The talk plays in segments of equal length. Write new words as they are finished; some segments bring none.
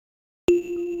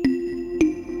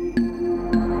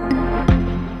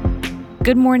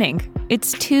Good morning.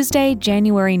 It's Tuesday,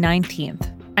 January 19th.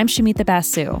 I'm Shamita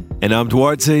Basu. And I'm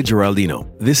Duarte Geraldino.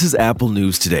 This is Apple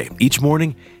News Today. Each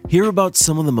morning, hear about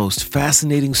some of the most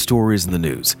fascinating stories in the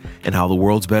news and how the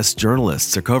world's best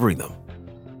journalists are covering them.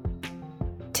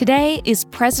 Today is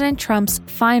President Trump's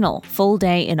final full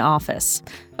day in office.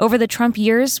 Over the Trump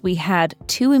years, we had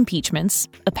 2 impeachments,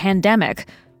 a pandemic,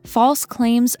 false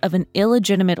claims of an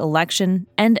illegitimate election,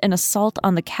 and an assault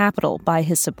on the Capitol by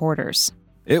his supporters.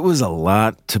 It was a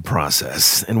lot to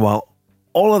process, and while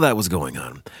all of that was going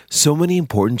on, so many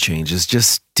important changes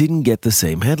just didn't get the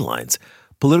same headlines.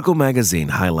 Politico magazine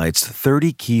highlights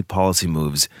 30 key policy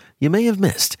moves you may have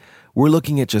missed. We're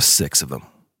looking at just 6 of them.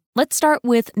 Let's start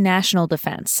with national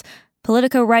defense.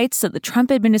 Politico writes that the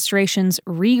Trump administration's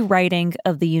rewriting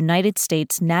of the United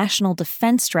States national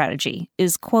defense strategy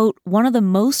is, quote, one of the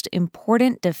most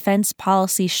important defense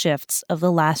policy shifts of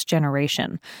the last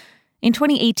generation. In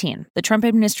 2018, the Trump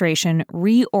administration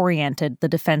reoriented the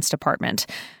Defense Department.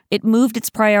 It moved its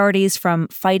priorities from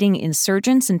fighting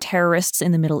insurgents and terrorists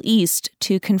in the Middle East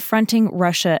to confronting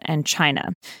Russia and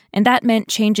China. And that meant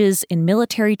changes in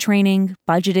military training,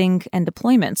 budgeting, and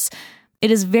deployments.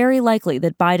 It is very likely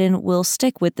that Biden will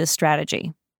stick with this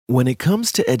strategy. When it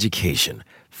comes to education,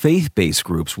 faith-based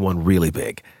groups won really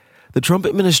big. The Trump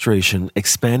administration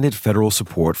expanded federal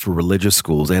support for religious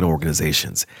schools and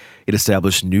organizations. It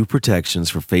established new protections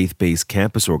for faith-based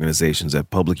campus organizations at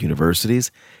public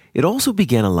universities. It also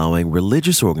began allowing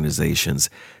religious organizations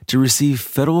to receive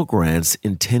federal grants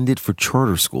intended for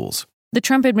charter schools. The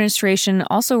Trump administration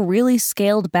also really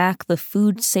scaled back the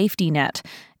food safety net.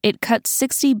 It cut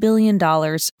 $60 billion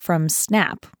from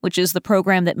SNAP, which is the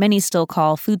program that many still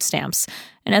call food stamps.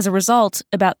 And as a result,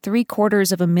 about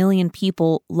 750,000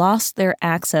 people lost their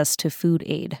access to food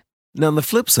aid. Now, on the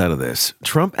flip side of this,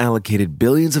 Trump allocated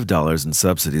billions of dollars in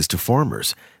subsidies to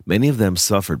farmers. Many of them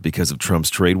suffered because of Trump's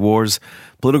trade wars.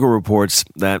 Politico reports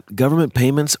that government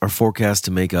payments are forecast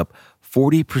to make up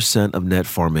 40% of net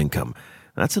farm income.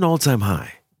 That's an all-time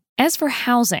high. As for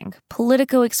housing,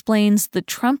 Politico explains the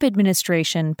Trump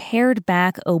administration pared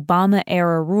back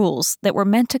Obama-era rules that were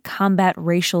meant to combat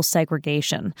racial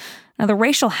segregation. Now, the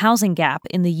racial housing gap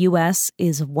in the U.S.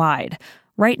 is wide.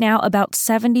 Right now, about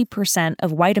 70%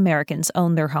 of white Americans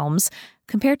own their homes,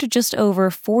 compared to just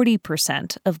over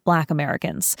 40% of Black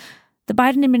Americans. The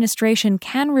Biden administration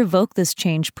can revoke this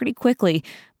change pretty quickly,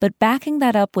 but backing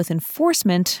that up with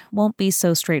enforcement won't be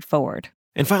so straightforward.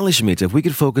 And finally, Shamita, if we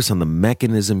could focus on the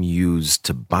mechanism used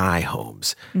to buy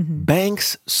homes.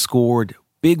 Banks scored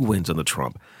big wins on the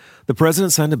Trump. The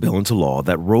president signed a bill into law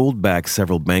that rolled back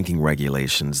several banking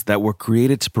regulations that were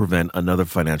created to prevent another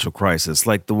financial crisis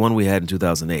like the one we had in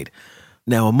 2008.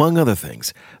 Now, among other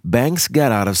things, banks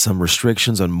got out of some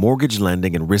restrictions on mortgage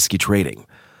lending and risky trading.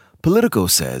 Politico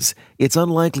says it's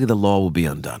unlikely the law will be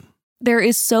undone. There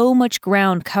is so much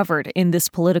ground covered in this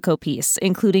Politico piece,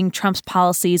 including Trump's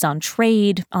policies on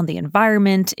trade, on the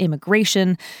environment,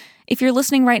 immigration. If you're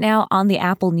listening right now on the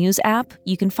Apple News app,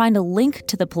 you can find a link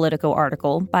to the Politico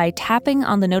article by tapping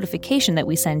on the notification that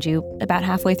we send you about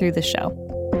halfway through the show.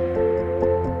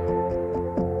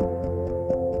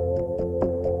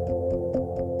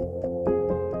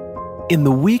 In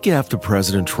the week after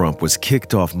President Trump was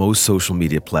kicked off most social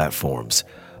media platforms,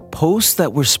 posts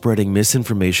that were spreading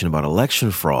misinformation about election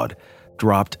fraud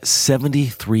dropped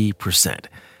 73%.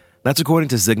 That's according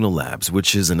to Signal Labs,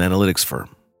 which is an analytics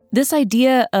firm. This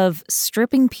idea of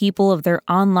stripping people of their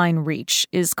online reach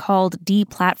is called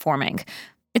deplatforming.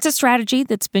 It's a strategy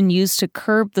that's been used to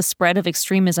curb the spread of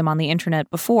extremism on the internet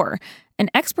before,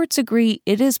 and experts agree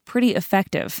it is pretty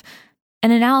effective. An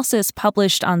analysis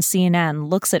published on CNN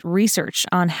looks at research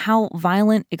on how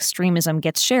violent extremism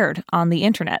gets shared on the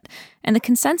internet. And the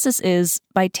consensus is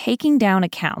by taking down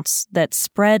accounts that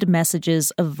spread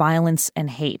messages of violence and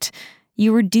hate,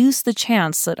 you reduce the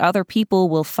chance that other people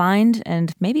will find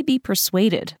and maybe be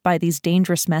persuaded by these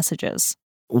dangerous messages.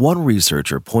 One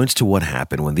researcher points to what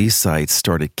happened when these sites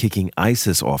started kicking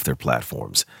ISIS off their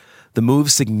platforms. The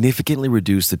move significantly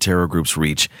reduced the terror group's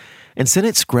reach and sent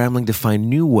it scrambling to find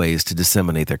new ways to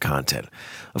disseminate their content.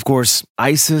 Of course,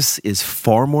 ISIS is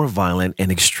far more violent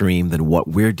and extreme than what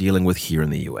we're dealing with here in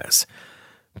the U.S.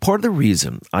 Part of the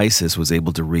reason ISIS was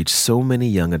able to reach so many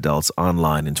young adults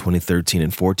online in 2013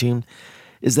 and 14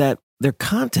 is that their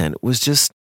content was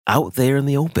just out there in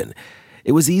the open.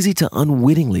 It was easy to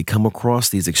unwittingly come across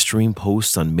these extreme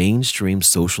posts on mainstream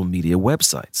social media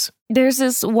websites. There's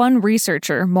this one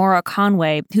researcher, Maura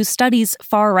Conway, who studies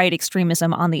far-right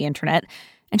extremism on the internet,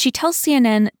 and she tells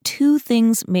CNN 2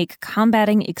 things make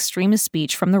combating extremist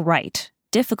speech from the right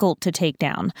difficult to take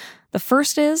down. The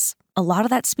first is, a lot of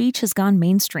that speech has gone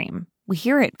mainstream. We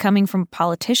hear it coming from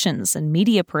politicians and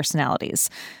media personalities.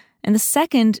 And the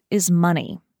second is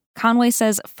money. Conway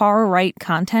says far-right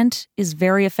content is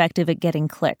very effective at getting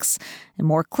clicks, and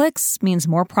more clicks means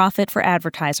more profit for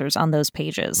advertisers on those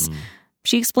pages.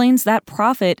 She explains that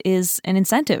profit is an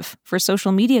incentive for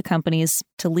social media companies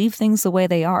to leave things the way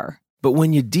they are. But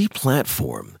when you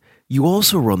deplatform, you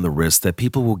also run the risk that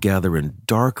people will gather in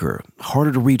darker,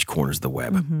 harder-to-reach corners of the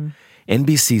web.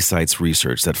 NBC cites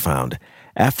research that found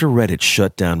after Reddit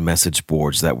shut down message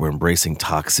boards that were embracing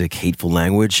toxic, hateful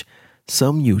language,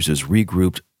 some users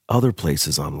regrouped other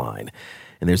places online.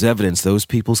 And there's evidence those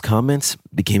people's comments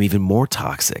became even more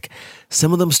toxic.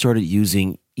 Some of them started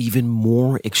using even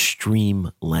more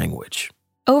extreme language.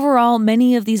 Overall,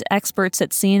 many of these experts at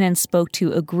CNN spoke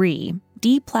to agree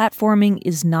deplatforming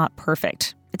is not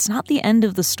perfect. It's not the end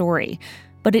of the story,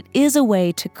 but it is a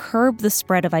way to curb the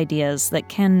spread of ideas that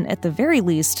can, at the very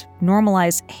least,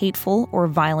 normalize hateful or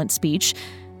violent speech,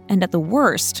 and at the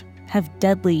worst, have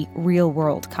deadly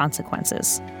real-world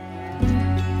consequences.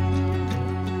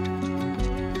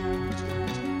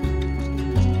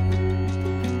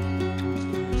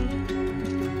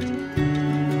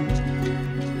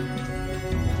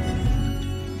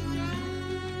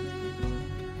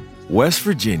 West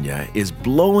Virginia is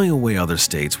blowing away other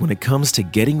states when it comes to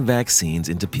getting vaccines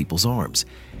into people's arms.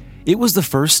 It was the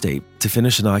first state to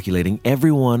finish inoculating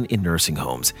everyone in nursing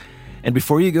homes. And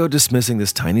before you go dismissing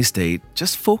this tiny state,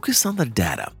 just focus on the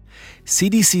data.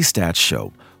 CDC stats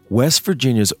show West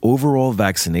Virginia's overall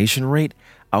vaccination rate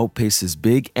outpaces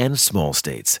big and small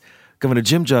states. Governor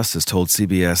Jim Justice told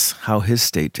CBS how his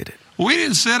state did it. We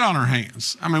didn't sit on our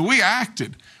hands. I mean, we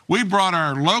acted. We brought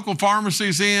our local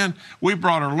pharmacies in. We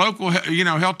brought our local,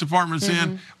 health departments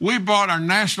in. We brought our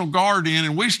National Guard in,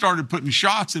 and we started putting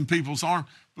shots in people's arms.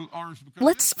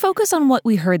 Let's focus on what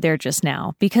we heard there just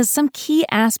now, because some key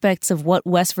aspects of what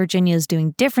West Virginia is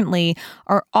doing differently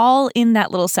are all in that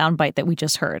little soundbite that we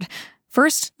just heard.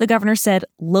 First, the governor said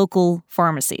local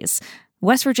pharmacies.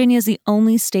 West Virginia is the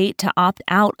only state to opt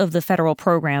out of the federal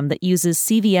program that uses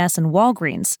CVS and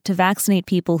Walgreens to vaccinate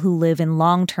people who live in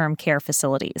long-term care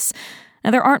facilities.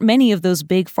 Now, there aren't many of those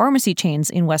big pharmacy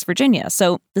chains in West Virginia,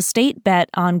 so the state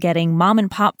bet on getting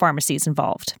mom-and-pop pharmacies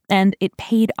involved, and it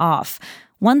paid off.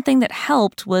 One thing that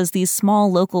helped was these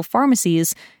small local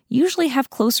pharmacies usually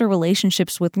have closer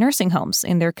relationships with nursing homes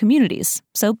in their communities,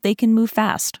 so they can move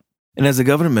fast. And as the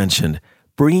governor mentioned,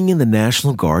 bringing in the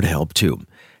National Guard helped too.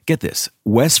 Get this,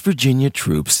 West Virginia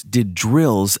troops did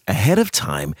drills ahead of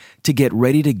time to get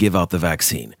ready to give out the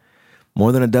vaccine.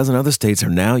 More than a dozen other states are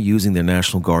now using their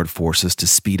National Guard forces to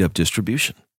speed up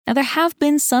distribution. Now, there have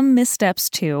been some missteps,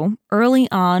 too. Early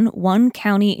on, one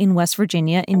county in West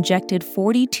Virginia injected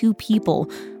 42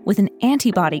 people with an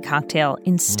antibody cocktail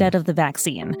instead of the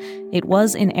vaccine. It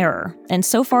was in error, and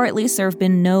so far, at least, there have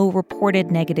been no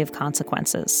reported negative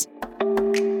consequences.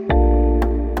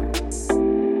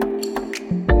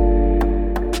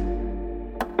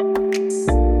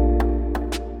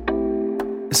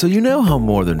 So you know how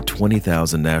more than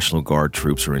 20,000 National Guard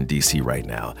troops are in D.C. right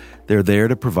now. They're there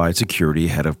to provide security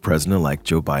ahead of President-elect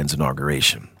Joe Biden's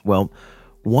inauguration. Well,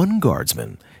 one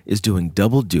guardsman is doing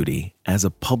double duty as a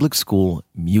public school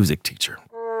music teacher.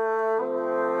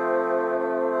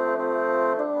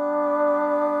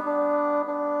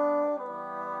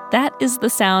 That is the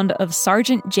sound of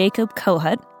Sergeant Jacob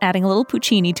Kohut, adding a little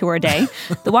Puccini to our day.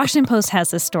 The Washington Post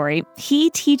has this story. He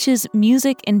teaches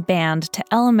music and band to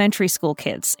elementary school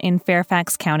kids in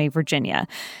Fairfax County, Virginia.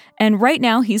 And right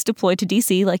now he's deployed to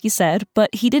D.C., like you said,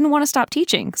 but he didn't want to stop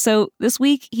teaching. So this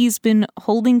week he's been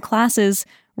holding classes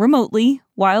remotely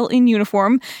while in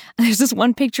uniform. And there's this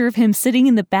one picture of him sitting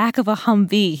in the back of a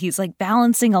Humvee. He's like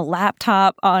balancing a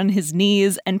laptop on his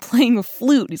knees and playing a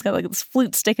flute. He's got like this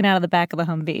flute sticking out of the back of the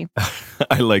Humvee.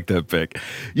 I like that pic.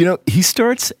 You know, he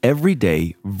starts every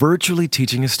day virtually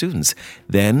teaching his students,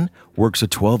 then works a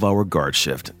 12-hour guard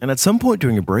shift. And at some point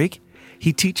during a break,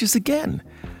 he teaches again.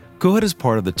 Kohut is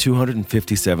part of the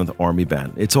 257th Army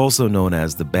Band. It's also known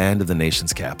as the Band of the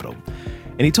Nation's Capital.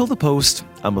 And he told the Post,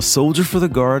 "I'm a soldier for the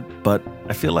Guard, but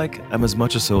I feel like I'm as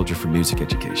much a soldier for music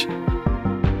education."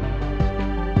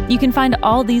 You can find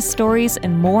all these stories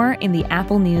and more in the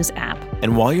Apple News app.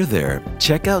 And while you're there,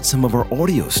 check out some of our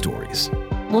audio stories.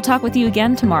 We'll talk with you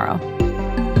again tomorrow.